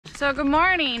So good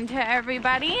morning to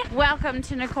everybody. Welcome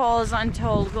to Nicole's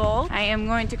Untold Gold. I am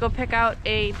going to go pick out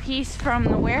a piece from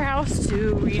the warehouse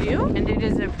to redo. And it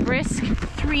is a brisk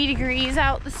 3 degrees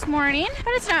out this morning,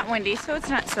 but it's not windy, so it's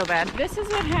not so bad. This is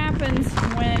what happens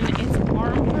when it's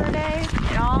warm for a day.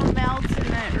 It all melts and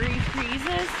then it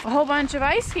refreezes. A whole bunch of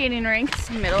ice skating rinks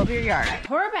in the middle of your yard.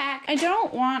 Pour back. I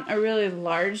don't want a really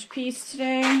large piece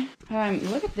today.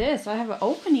 Look at this. I have an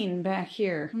opening back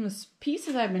here from the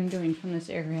pieces I've been doing from this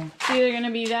area. It's either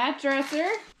gonna be that dresser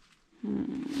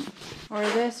or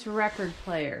this record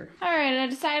player. All right, I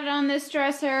decided on this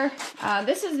dresser.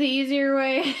 This is the easier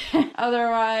way.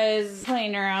 Otherwise,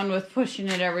 playing around with pushing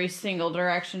it every single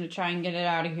direction to try and get it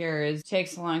out of here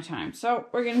takes a long time. So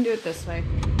we're gonna do it this way.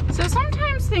 So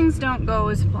sometimes things don't go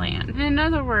as planned. In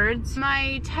other words,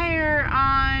 my tire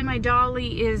on my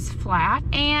dolly is flat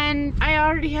and I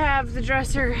already have the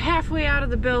dresser halfway out of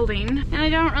the building and I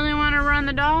don't really want to run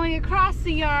the dolly across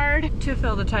the yard to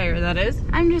fill the tire, that is.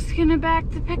 I'm just gonna back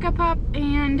the pickup up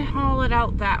and haul it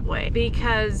out that way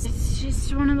because it's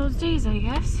just one of those days, I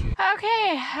guess.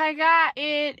 Okay, I got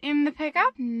it in the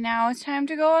pickup. Now it's time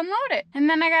to go unload it. And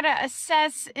then I gotta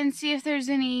assess and see if there's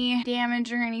any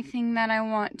damage or anything that I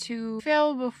want to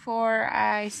fill before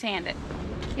I sand it.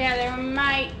 Yeah, there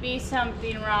might be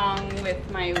something wrong with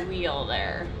my wheel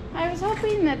there. I was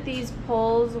hoping that these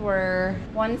pulls were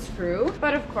 1 screw,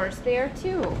 but of course they are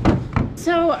 2.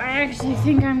 So I actually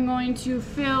think I'm going to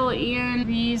fill in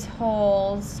these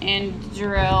holes and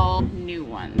drill new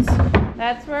ones.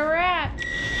 That's where we're at.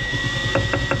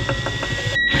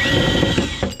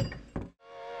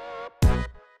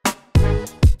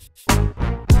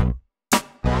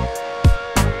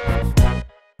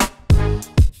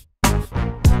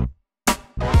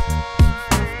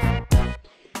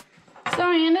 So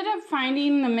I ended up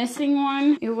finding the missing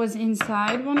one. It was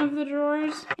inside one of the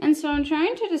drawers. And so I'm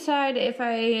trying to decide if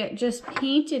I just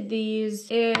painted these,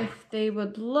 if they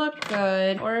would look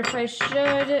good, or if I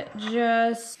should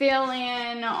just fill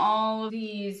in all of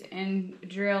these and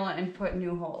drill and put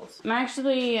new holes. I'm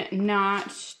actually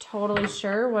not totally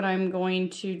sure what I'm going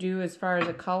to do as far as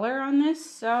a color on this,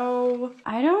 so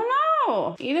I don't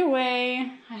know. Either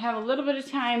way, I have a little bit of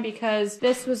time because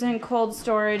this was in cold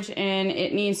storage and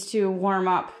it needs to warm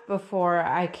up before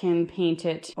I can paint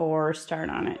it or start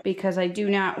on it because I do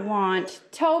not want...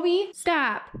 Toby,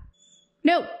 stop.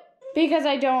 No. Because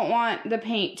I don't want the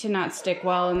paint to not stick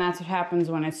well, and that's what happens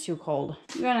when it's too cold.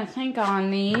 I'm gonna think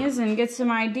on these and get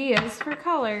some ideas for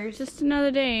colors. Just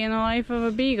another day in the life of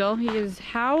a beagle. He is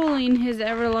howling his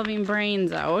ever-loving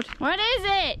brains out. What is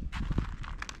it?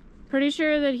 Pretty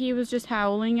sure that he was just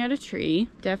howling at a tree.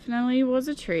 Definitely was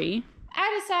a tree.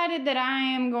 I decided that I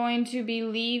am going to be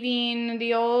leaving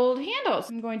the old handles.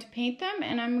 I'm going to paint them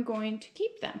and I'm going to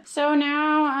keep them. So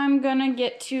now I'm gonna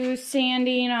get to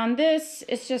sanding on this.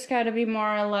 It's just gotta be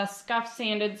more or less scuff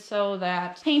sanded so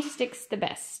that paint sticks the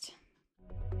best.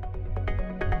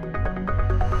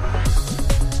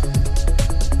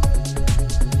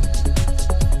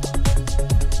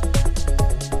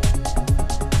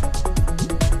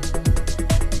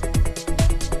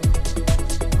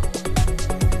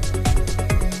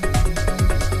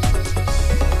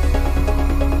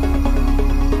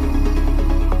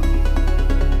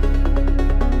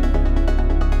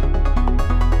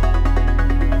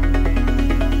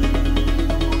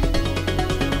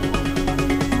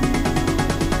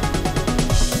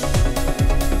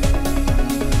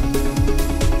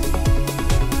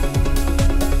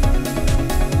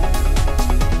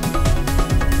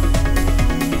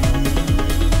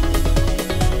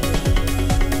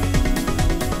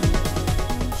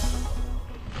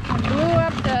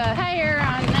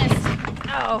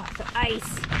 The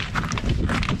ice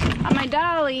on my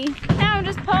dolly. Now I'm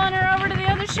just pulling her over to the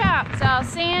other shop. It's all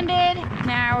sanded.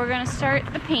 Now we're gonna start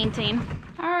the painting.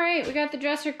 All right, we got the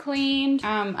dresser cleaned.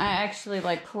 I actually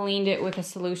cleaned it with a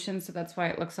solution, so that's why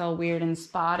it looks all weird and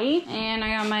spotty. And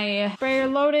I got my sprayer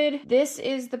loaded. This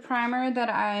is the primer that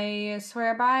I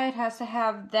swear by. It has to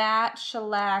have that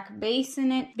shellac base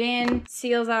in it. Then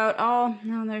seals out all,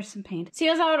 no, there's some paint.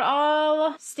 Seals out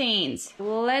all stains.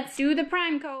 Let's do the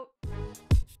prime coat.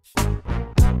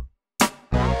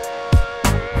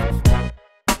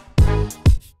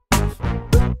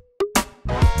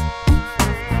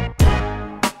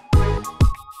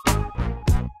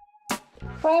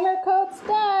 Primer coat's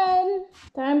done.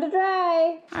 Time to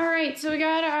dry. All right, so we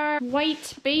got our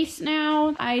white base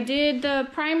now. I did the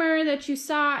primer that you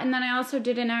saw, and then I also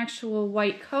did an actual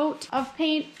white coat of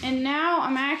paint. And now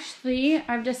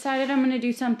I've decided I'm gonna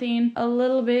do something a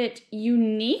little bit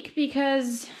unique,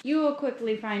 because you will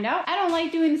quickly find out I don't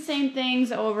like doing the same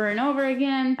things over and over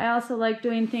again. I also like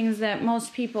doing things that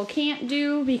most people can't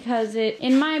do, because it,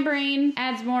 in my brain,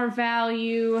 adds more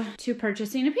value to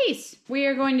purchasing a piece. We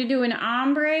are going to do an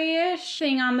ombre-ish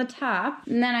thing on the top.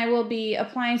 And then I will be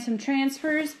applying some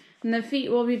transfers, and the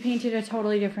feet will be painted a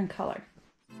totally different color.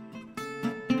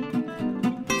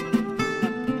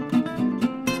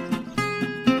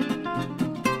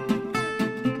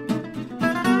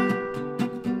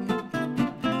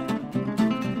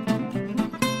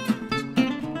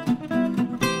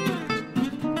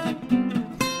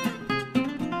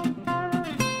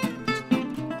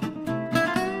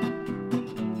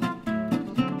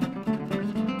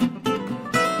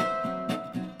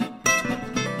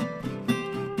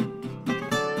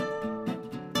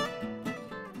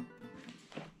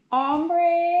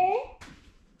 Ombre,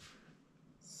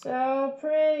 so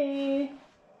pretty.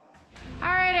 All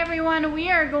right, everyone, we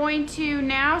are going to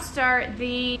now start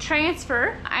the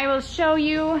transfer. I will show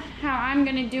you how I'm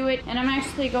gonna do it, and I'm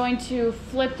actually going to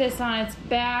flip this on its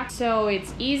back so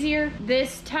it's easier.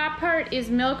 This top part is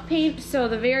milk paint, so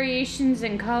the variations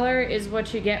in color is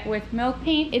what you get with milk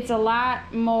paint. It's a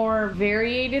lot more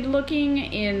variated looking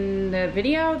in the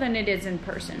video than it is in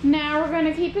person. Now we're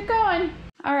gonna keep it going.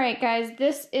 All right, guys,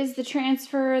 this is the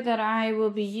transfer that I will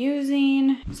be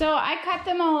using. So I cut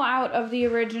them all out of the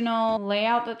original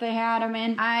layout that they had them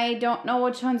in. I don't know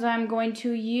which ones I'm going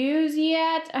to use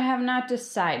yet. I have not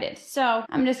decided. So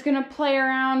I'm just gonna play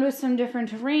around with some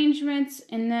different arrangements,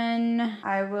 and then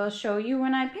I will show you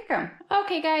when I pick them.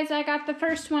 Okay, guys, I got the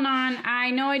first one on. I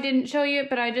know I didn't show you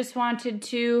it, but I just wanted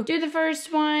to do the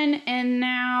first one, and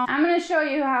now I'm gonna show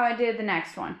you how I did the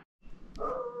next one.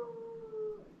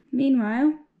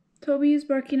 Meanwhile, Toby is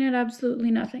barking at absolutely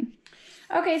nothing.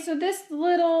 Okay, so this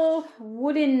little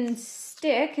wooden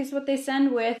stick is what they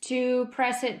send with to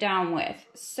press it down with.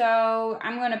 So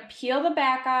I'm gonna peel the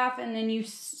back off, and then you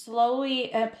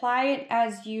slowly apply it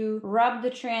as you rub the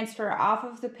transfer off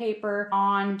of the paper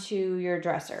onto your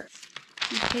dresser.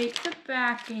 You take the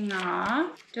backing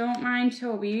off. Don't mind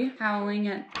Toby howling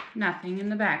at nothing in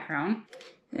the background.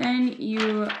 Then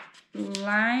you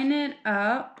line it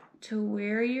up to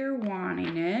where you're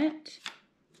wanting it.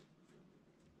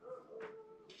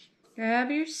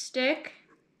 Grab your stick.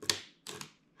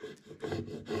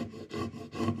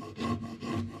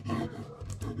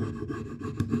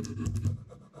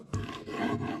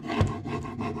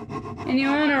 And you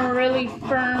want to really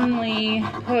firmly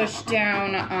push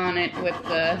down on it with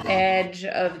the edge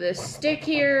of the stick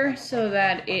here so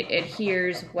that it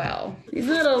adheres well. These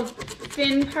little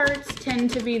thin parts tend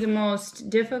to be the most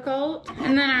difficult.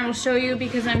 And then I will show you,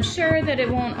 because I'm sure that it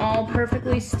won't all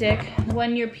perfectly stick.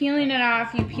 When you're peeling it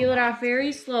off, you peel it off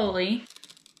very slowly.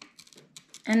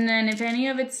 And then if any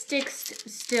of it sticks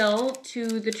still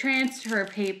to the transfer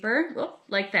paper,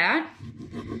 like that,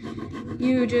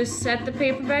 you just set the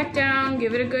paper back down,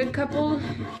 give it a good couple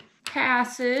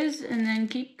passes, and then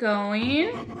keep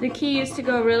going. The key is to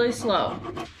go really slow.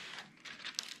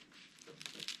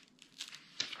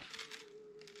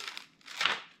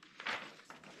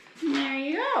 And there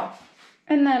you go.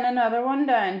 And then another one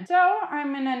done. So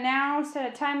I'm gonna now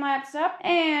set a time lapse up,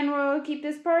 and we'll keep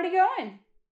this party going.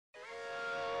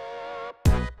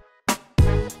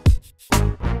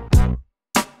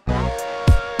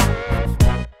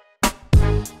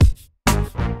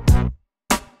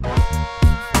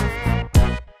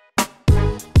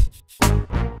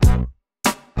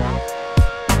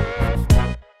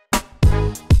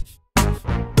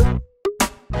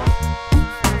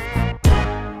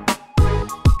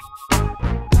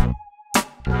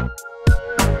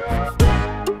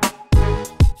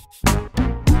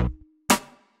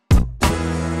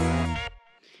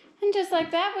 Just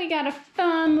like that, we got a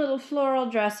fun little floral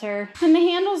dresser. And the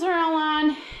handles are all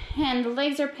on, and the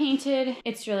legs are painted.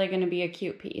 It's really gonna be a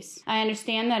cute piece. I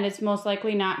understand that it's most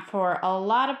likely not for a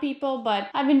lot of people, but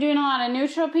I've been doing a lot of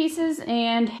neutral pieces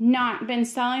and not been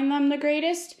selling them the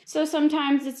greatest. So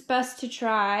sometimes it's best to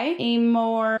try a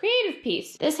more creative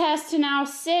piece. This has to now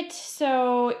sit,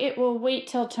 so it will wait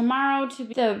till tomorrow to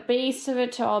be the base of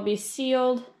it to all be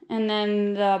sealed. And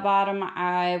then the bottom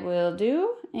I will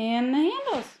do, and the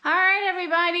handles. All right,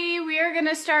 everybody, we are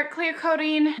gonna start clear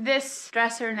coating this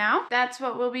dresser now. That's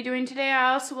what we'll be doing today.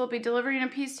 I also will be delivering a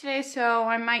piece today, so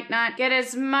I might not get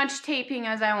as much taping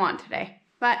as I want today.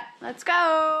 But let's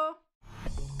go.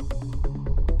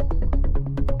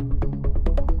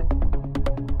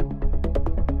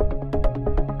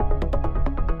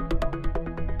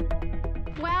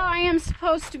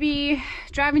 supposed to be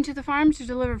driving to the farm to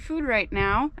deliver food right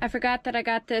now. I forgot that I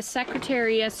got this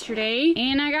secretary yesterday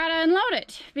and I gotta unload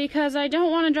it because I don't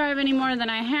want to drive any more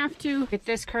than I have to with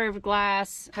this curved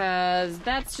glass because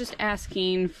that's just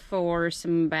asking for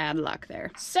some bad luck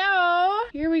there. So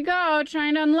here we go,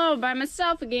 trying to unload by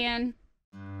myself again.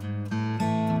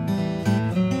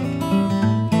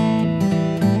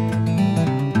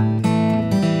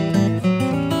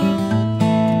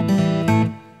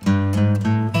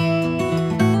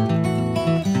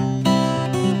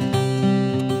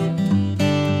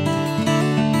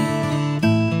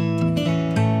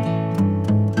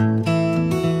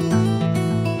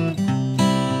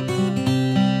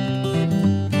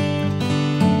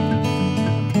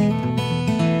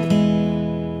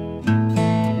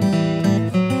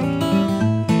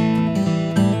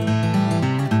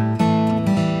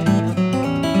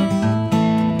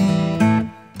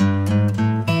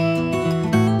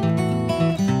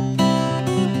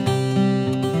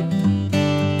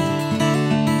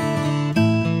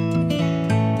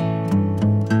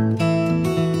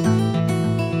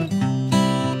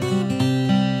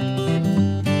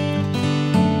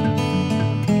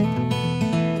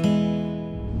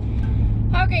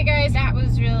 Okay guys, that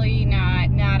was really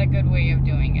not a good way of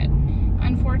doing it.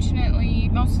 Unfortunately,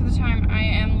 most of the time I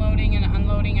am loading and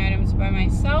unloading items by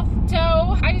myself,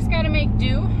 so I just gotta make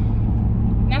do.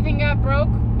 Nothing got broke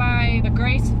by the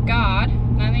grace of God.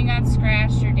 Nothing got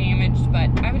scratched or damaged, but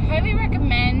I would highly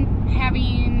recommend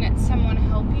having someone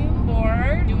help you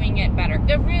or doing it better.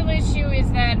 The real issue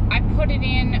is that I put it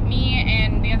in, me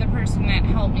and the other person that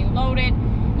helped me load it,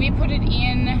 we put it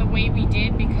in the way we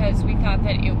did because we thought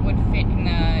that it would fit in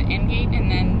the end gate,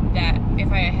 and then that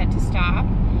if I had to stop,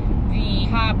 the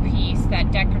top piece,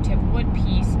 that decorative wood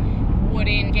piece,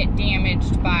 wouldn't get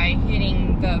damaged by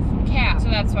hitting the cap. So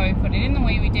that's why we put it in the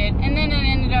way we did. And then it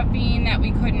ended up being that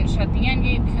we couldn't shut the end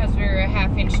gate because we were a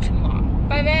 ½ inch too long.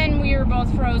 By then we were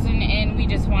both frozen and we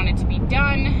just wanted to be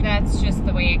done. That's just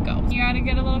the way it goes. You gotta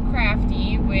get a little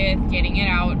crafty with getting it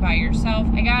out by yourself.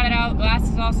 I got it out, glass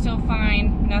is all still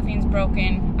fine, nothing's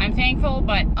broken. I'm thankful,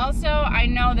 but also I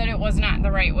know that it was not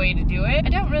the right way to do it. I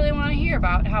don't really want to hear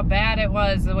about how bad it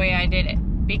was the way I did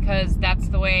it, because that's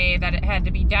the way that it had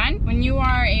to be done. When you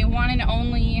are a one and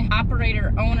only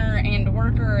operator, owner, and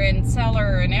worker, and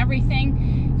seller, and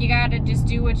everything, you gotta just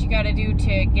do what you gotta do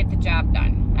to get the job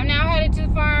done. I'm now headed to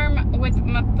the farm with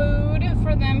my food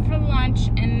for them for lunch,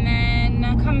 and then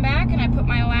I'll come back and I put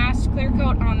my last clear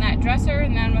coat on that dresser,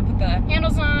 and then I'm gonna put the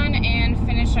handles on and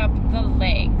finish up the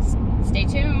legs. Stay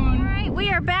tuned. All right, we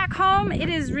are back home. It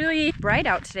is really bright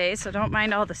out today, so don't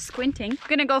mind all the squinting. I'm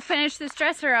gonna go finish this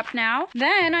dresser up now.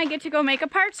 Then I get to go make a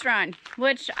parts run,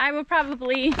 which I will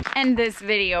probably end this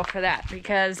video for that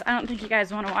because I don't think you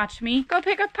guys want to watch me go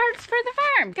pick up parts for the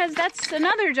farm, because that's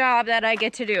another job that I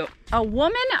get to do. A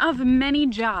woman of many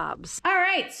jobs. All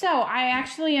right, so I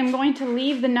actually am going to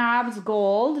leave the knobs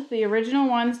gold, the original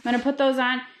ones. I'm gonna put those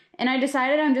on, and I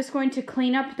decided I'm just going to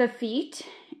clean up the feet,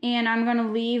 and I'm gonna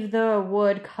leave the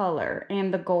wood color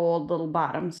and the gold little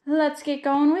bottoms. Let's get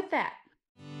going with that.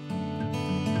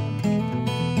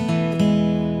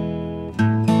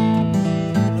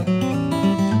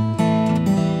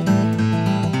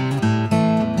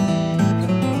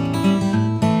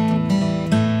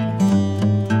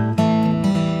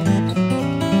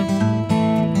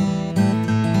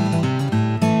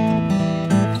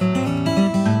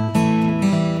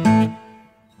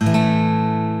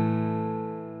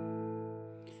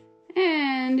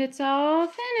 It's all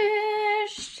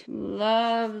finished.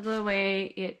 Love the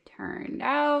way it turned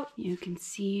out. You can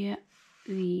see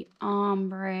the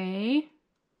ombre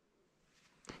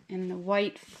and the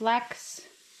white flecks.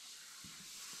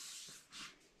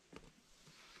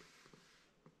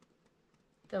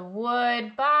 The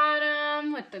wood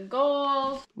bottom with the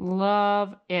gold.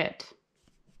 Love it.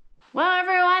 Well,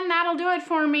 everyone, that'll do it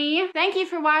for me. Thank you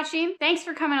for watching. Thanks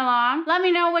for coming along. Let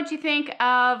me know what you think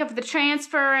of the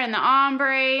transfer and the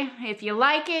ombre. If you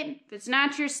like it, if it's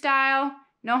not your style,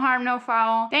 no harm, no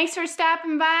foul. Thanks for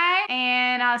stopping by,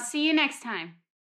 and I'll see you next time.